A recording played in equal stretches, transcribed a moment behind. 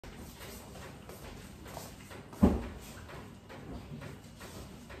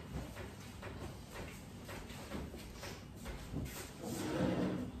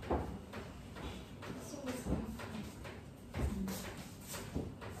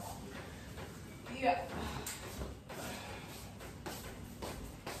Yeah.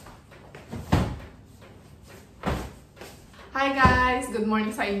 Hi guys! Good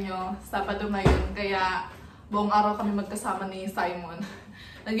morning sa inyo. Sabado ngayon, kaya buong araw kami magkasama ni Simon.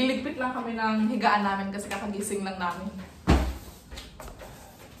 Nagiligpit lang kami ng higaan namin kasi kakagising lang namin.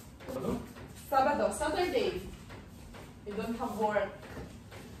 Sabado? Saturday. We don't have work.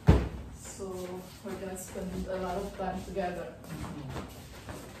 So, we're gonna spend a lot of time together.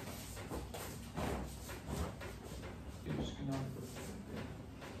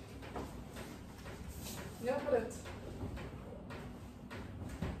 Yeah, put it.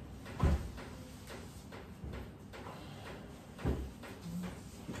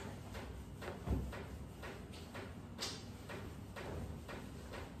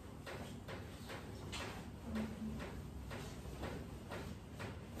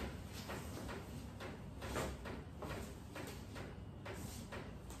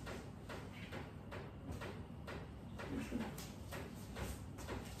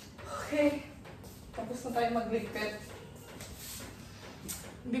 Okay, tapos na tayo magligpit.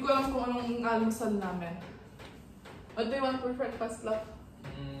 Hindi ko alam kung anong almusal namin. What do you want for breakfast, love?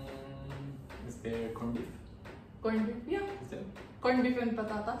 Is there corned beef? Corned beef? Yeah. Is there? Corned beef and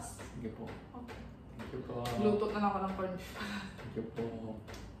patatas? Sige po. Okay. Thank you po. Luto na lang ako ng corned beef. Thank you po.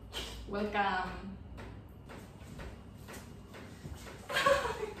 Welcome!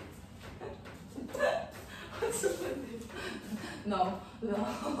 What's so funny? No, no.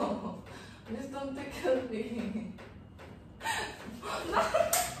 Please don't tickle me.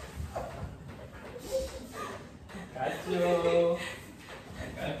 Got you. I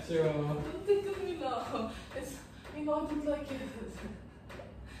got you. Don't tickle me now. It's, you know, I don't like it.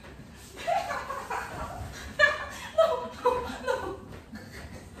 No, no, no.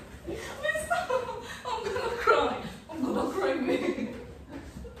 Please stop. I'm gonna cry. I'm gonna cry, me.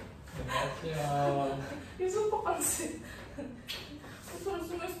 I got you. You're so pakansin. It's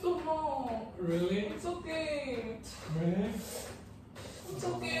hurts my stomach. Really? It's okay. Really? It's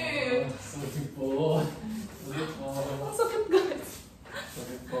okay. Sorry po. Sorry po. Ang sakit, guys.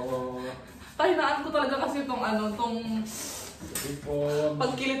 Sorry po. Kahinaan ko talaga kasi itong Sorry po.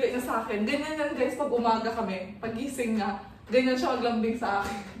 pagkiliti niya sa akin. Ganyan yan, guys, pag umaga kami. Pagising niya, ganyan siya maglambing sa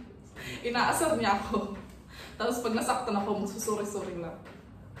akin. Inaasar niya ako. Tapos pag nasaktan ako, magsusuri-suri lang.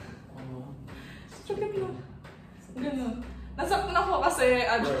 Sakit lang. Ganun. Nasaktan ako kasi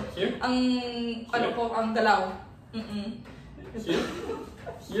ang galaw. Here?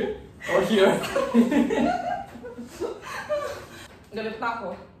 Here? Or here? Galit na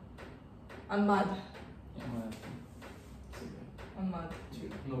ako. I'm mad. I'm mad.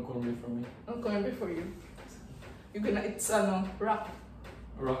 No corned beef for me. I'm going before you. You're gonna eat rock.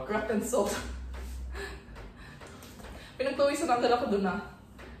 Rock and salt. Pinagpawisan ang dala ko dun na.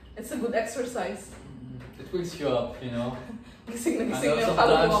 It's a good exercise. It wakes you up, you know. Gising na I gising know na yung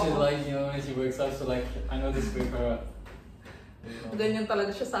kaluluwa sometimes she ko. like, you know, when she wakes up, so like, I know this wake her up. You know. Ganyan talaga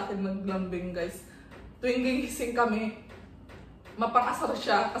siya sa akin maglambing, guys. Tuwing gigising kami, mapang-asar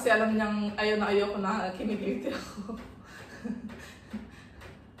siya kasi alam niyang ayaw na ayaw ko na kinigiliti ako.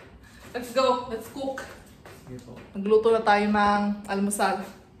 Let's go. Let's cook. Nagluto na tayo ng almusal.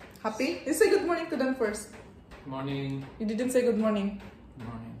 Happy? You say good morning to them first. Morning. You didn't say good morning.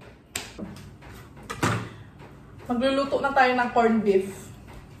 Morning. Magluluto na tayo ng corned beef.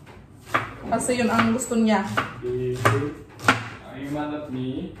 Kasi yun ang gusto niya. Are you mad at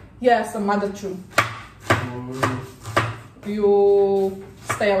me? Yes, I'm mad at you. You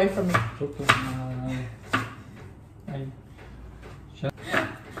stay away from me. I'm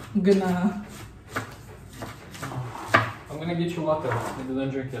gonna get you water. You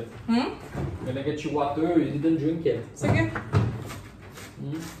didn't drink it. Hmm? I'm gonna get you water. You didn't drink it. Sige.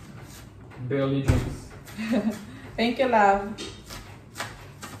 Barely drinks. Thank you, love.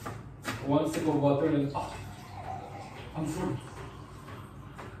 One sip of water and then, I'm full.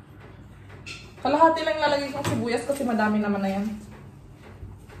 Kalahati lang lalagay kong sibuyas kasi madami naman na yan.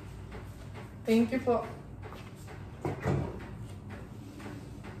 Thank you po.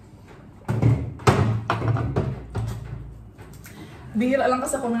 Bihira lang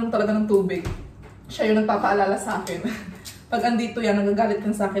kasi ako mayroon talaga ng tubig. Siya yung nagpapaalala sa akin. Pag andito yan, nagagalit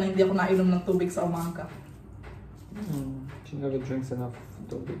yan sa akin na hindi ako nainom ng tubig sa umaga. She never drinks enough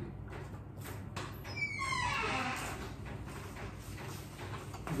tubig.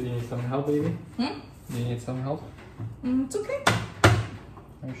 Do you need some help, baby? Hmm? Do you need some help? It's okay.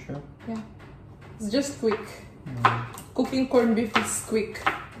 Are you sure? Yeah. It's just quick. Cooking corned beef is quick.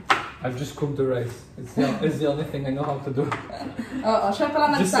 I've just cooked the rice. It's the only thing I know how to do. Oo, siya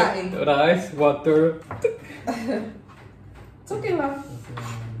pala Just nagsaing. rice, water. It's okay lang.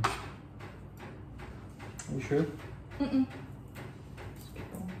 You sure? Mm-mm.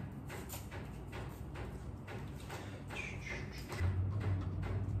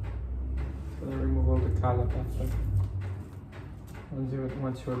 Gonna remove all the callus after.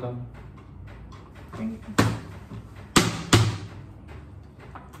 Once you're done. Thank you.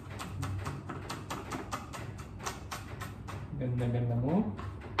 Ganda-ganda mo.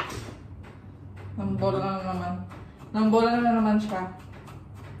 Nambola na naman. Nambola na naman siya.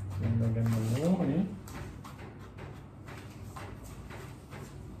 Ganda-ganda mo eh.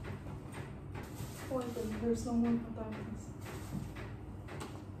 Oh, there's no more patatas.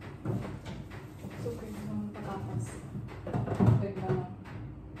 It's okay, there's no more patatas. Wait na lang.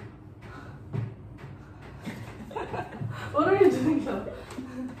 What are you doing now?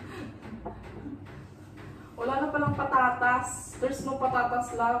 Wala na palang patatas. There's no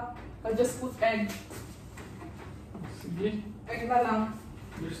patatas left. I just put egg. Sige. Egg na lang.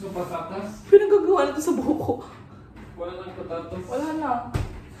 There's no patatas. Pinagagawa na ito sa buhok ko. Wala nang patatas. Wala na.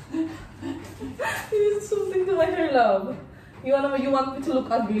 You did something to my hair, love. You want me to look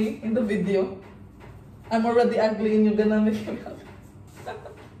ugly in the video? I'm already ugly and you're gonna make me ugly.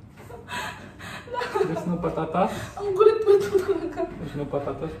 There's no patatas? Ang gulit-gulit mo talaga. There's no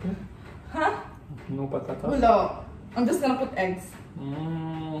patatas, please? Ha? No patatas? Wala. I'm just gonna put eggs.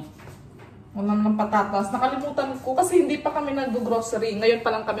 Wala nang patatas. Nakalimutan ko kasi hindi pa kami nag-grocery. Ngayon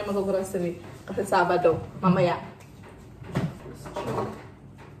pa lang kami mag-grocery. Kasi Sabado. Mamaya.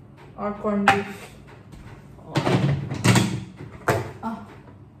 Or corned beef. Ah.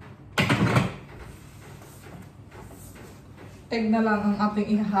 Egg na lang ang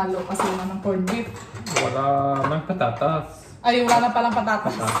ating ihahalo kasi wala ng corned beef. Wala nang patatas. Ay, wala na palang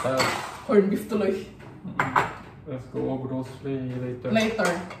patatas. Patatas. Corned beef tuloy. Let's go grocery later. Later.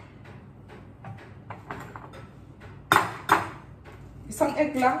 Isang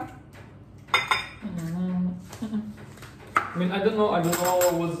egg lang. I mean, I don't know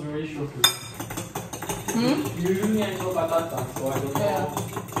what's the ratio to it. Usually I know patatas, so I don't know. Yeah.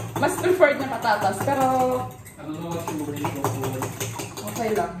 Mas preferred na patatas, pero I don't know what's the ratio for it.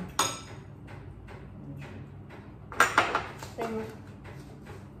 okay lang.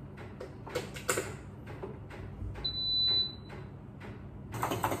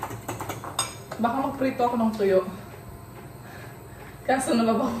 Baka magprito ako ng tuyo. Kaso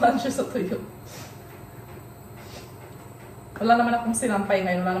nababawan siya sa tuyo. Wala naman akong sinampay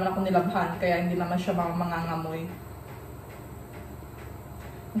ngayon, wala naman akong nilabhan, kaya hindi naman siya mangangamoy.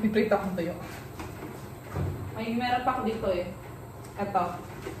 Magpiprito akong tuyo. Ay, meron pa ako dito eh. Eto.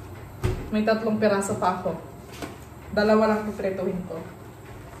 May 3 piraso pa ako. 2 lang piprituhin ko.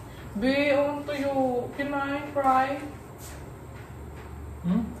 Be, on tuyo. Can I fry?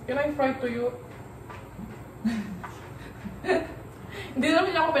 Can I fry tuyo? Hindi naman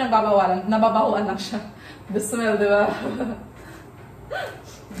niya ako pinagbabawalan. Nababahuan lang siya. The smell, di ba?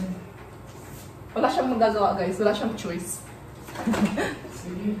 Wala siyang magagawa, guys. Wala siyang choice.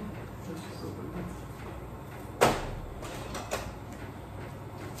 Sige.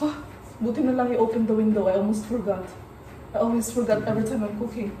 Ah, buti na lang i-open the window. I almost forgot. I always forgot every time I'm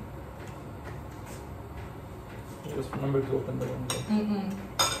cooking. Just remember to open the window.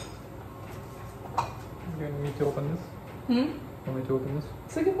 You want me to open this? Want me to open this?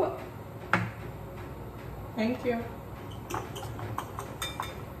 Sige po. Thank you.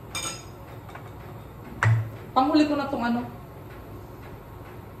 Panghuli ko na tong ano.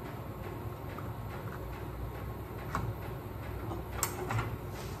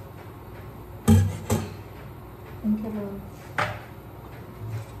 Thank you, Lord.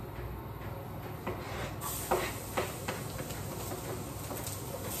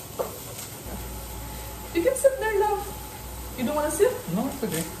 You can sit there, love. You don't want to sit? No, it's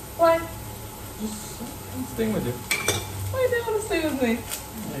okay. Why? Just I'm staying with you. Why do you want to stay with me?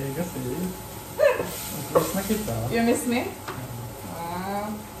 I guess it is. Miss na kita. You miss me?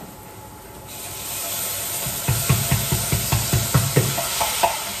 Ah.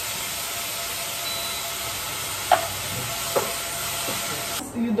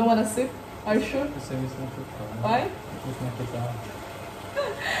 You don't want to sit? Are you sure? Kasi miss na kita. Why? Miss na kita.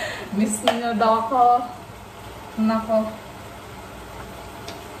 Miss niya daw ako. Nako.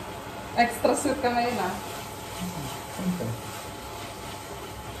 Extra sweet ka ngayon ah. Okay.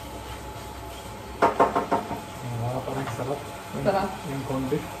 Parang sarap. Sarap. Yung corned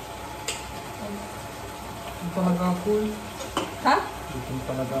beef. Gutom talaga ako eh. Ha? Gutom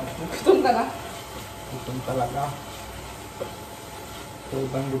talaga ako. Gutom ka na? Gutom talaga.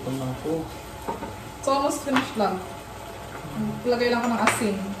 Sobrang gutom na ako. So almost finished lang. Lagay lang ko ng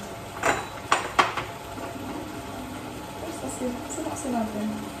asin. Where's asin? Saan asin natin?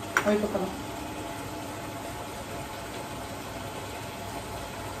 Oh, ito pala.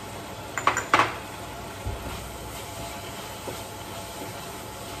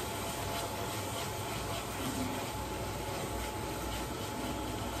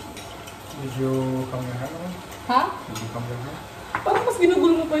 Did you comb your hair? Ha? Did you comb your hair? Parang mas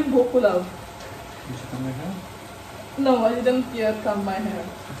ginugulo mo pa yung buhok ko, love. Did you comb your hair? No, I didn't yet comb my hair.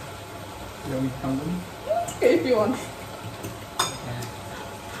 You want me to comb them? Okay, if you want.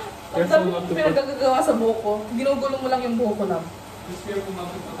 Ang Careful dami not kong to put... pinagagagawa sa buhok ko. Ginugulo mo lang yung buhok ko, love. Just careful not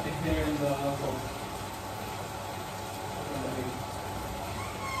to put the hair in the hole.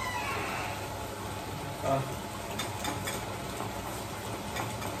 Ah.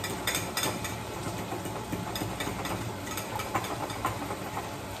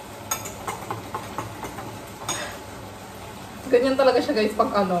 Ganyan talaga siya, guys, pag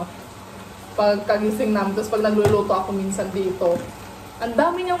pag kagising namin. Tapos pag nagluluto ako minsan dito, ang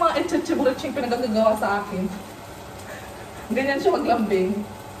dami niyang mga etchechibulaching pinagagagawa sa akin. Ganyan siya maglambing.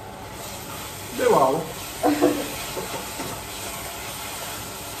 Di wow.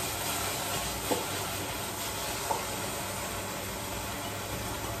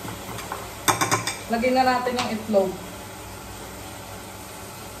 Lagyan na natin yung itlog.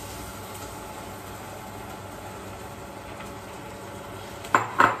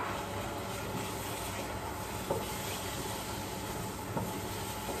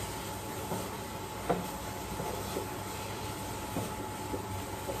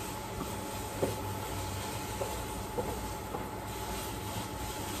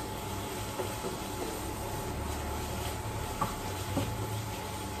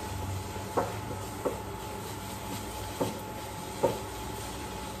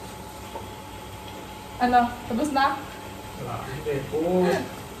 Ano? Tapos na? Hindi po.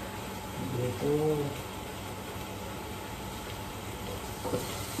 Hindi po.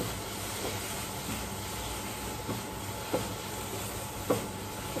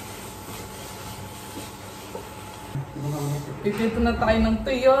 Pipito na tayo ng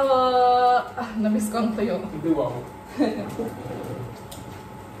tuyo. Namiss ko ang tuyo. Hindi wow.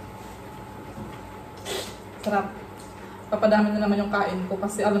 Sarap. Papadami na naman yung kain ko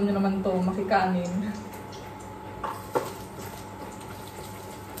kasi alam niyo naman to, makikanin.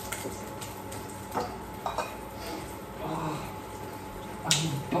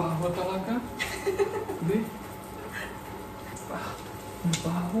 Ang baho talaga. Hindi. Ang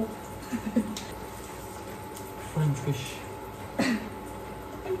baho. French fish.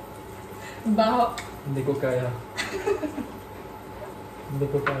 Baho. Hindi ko kaya. Hindi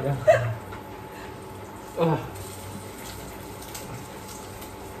ko kaya.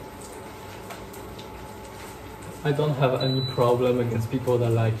 I don't have any problem against people that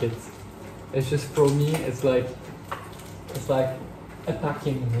like it. It's just for me, it's like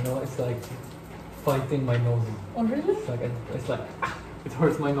attacking, you know. It's like fighting my nose. Oh, really? It's like it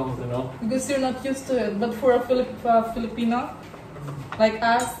hurts my nose, you know. Because you're not used to it. But for a Filipino, like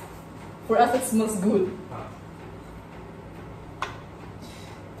us, for us it smells good.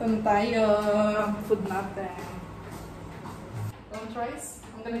 Ito tayo. Food natin. Want rice?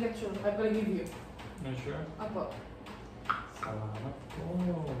 I'm gonna get you. I'm gonna give you. You sure? Apo. Salamat po.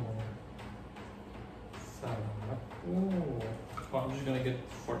 Salamat po. Oh, I'm just gonna get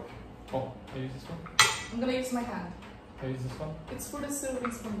fork. Oh, I use this one? I'm gonna use my hand. I use this one? It's for the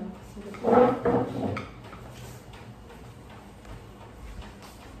serving spoon though.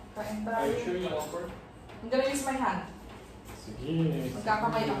 Kain tayo. Are you sure you want fork? I'm gonna use my hand. Sige.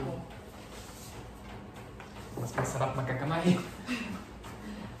 Magkakamay ako. Mas masarap magkakamay.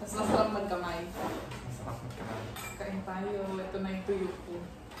 Mas masarap magkamay. Masarap magkakamay. Kain tayo. Ito na yung tuyo ko.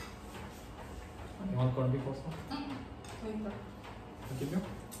 You want corned beef also? Wait lang. I'll give you?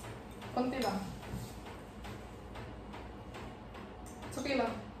 Konti lang. It's okay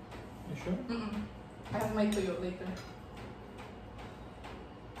lang. You sure? I have my tuyo later.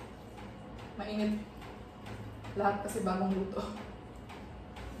 Mainit. Lahat kasi bagong luto.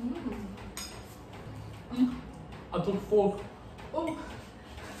 I took fork. Oh!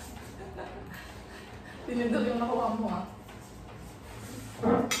 Tinidor yung nakuha mo ah.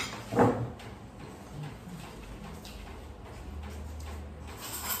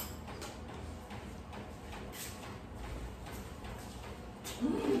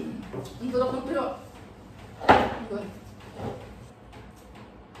 Ang sarap ng tuyo. Good.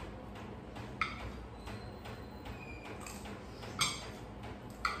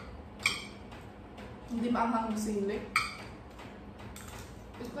 Hindi maanghang yung sili.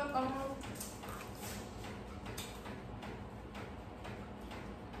 It's not Not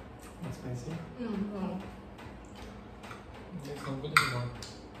spicy? no. It's not good anymore.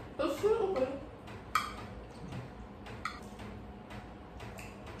 That's still okay.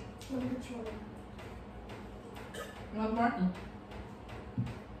 Let me try. You want more?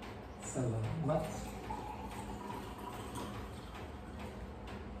 Salamat.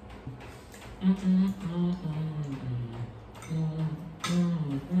 Sarap.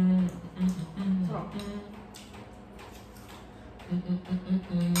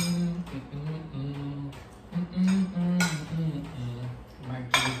 My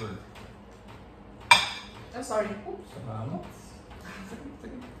favorite. Oh, sorry. Oops. Salamat.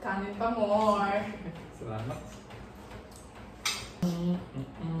 Kanin pa more. Salamat.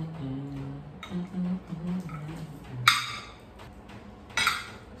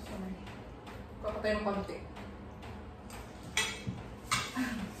 Sorry. Papatay ng konti.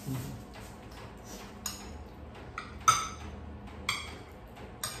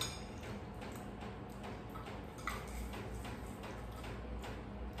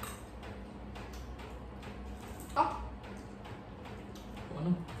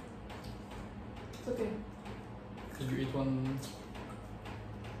 Ano? It's okay. Did you eat one? It's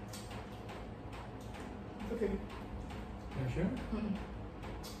okay. Are you sure?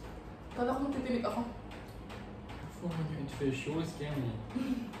 Kala ko matitinig ako. Before when you eat fish, you always scare me.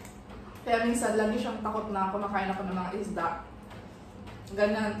 Kaya minsan, lagi siyang takot na kumakain ako ng mga isda.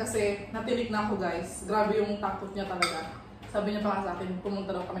 Ganyan, kasi natinig na ako guys. Grabe yung takot niya talaga. Sabi niya pa nga sa akin,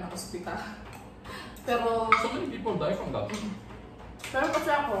 pumunta daw kami ng ospital. Pero... So many people die from that. Pero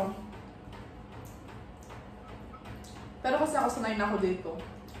kasi ako sanay na ako dito.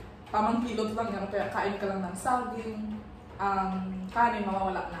 Tamang kilot lang yan, kaya kain ka lang ng saging, kanin,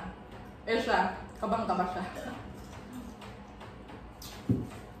 mawawala na. Eh siya, kabang-kaba siya.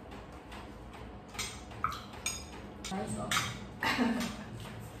 Nice, oh.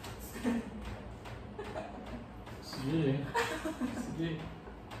 Sige. Sige.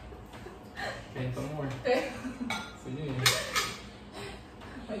 Kain pa more. Sige.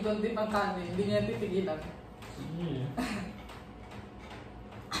 May gondi pang kanin, hindi niya titigilan. Sige.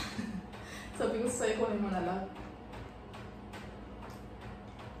 Sabi ko sa'yo, kunin mo na lang.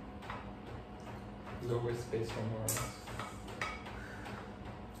 Lower space for more.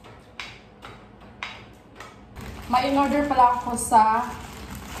 May in-order pala ako sa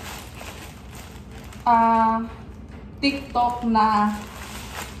TikTok na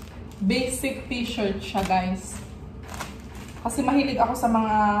basic t-shirt siya guys. Kasi mahilig ako sa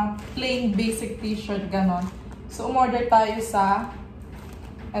mga plain basic t-shirt ganon. So umorder tayo sa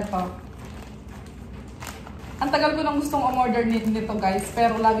eto. Ang tagal ko nang gustong umorder nito guys,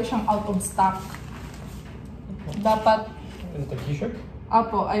 pero lagi siyang out of stock. Dapat Is it a t-shirt?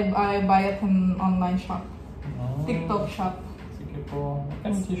 Apo, I buy it in online shop. Oh. TikTok shop. Sige po. What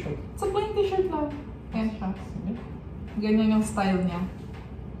kind of t-shirt? It's a plain t-shirt lang. Yan siya. Sige. Ganyan yung style niya.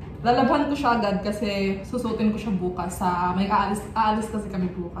 Lalabhan ko siya agad kasi susutin ko siya bukas sa may aalis kasi kami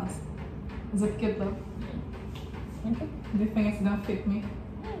bukas. Is it cute though? Okay. Do you think it's gonna fit me?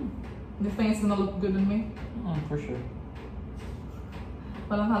 Do you think it's gonna look good on me? For sure.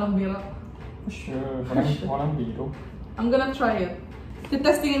 Walang halong bira. For sure. Walang biro. I'm gonna try it.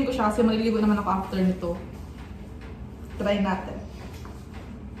 Titestingin ko siya kasi maliligo naman ako after nito. Try natin.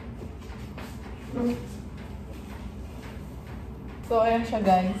 So, ayan siya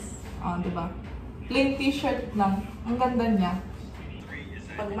guys. Diba? Plain t-shirt lang. Ang ganda niya.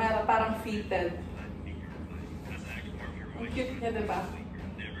 Pag mayroon parang fitted. Ang cute niya, diba?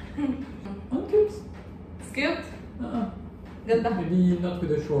 Ang cute. It's cute? Ganda. Maybe not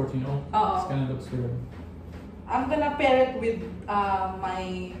with the short, you know? It's kind of looks weird. I'm gonna pair it with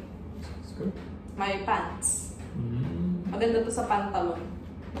Skirt? my pants. Maganda to sa pantalon.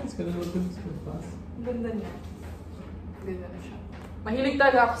 It's gonna look good. It's good fast. Ang ganda niya. Ganda na siya. Mahilig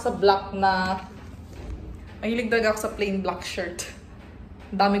talaga ako sa Mahilig talaga ako sa plain black shirt.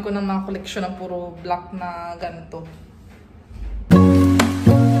 Ang dami ko ng mga koleksyon ng puro black na ganito.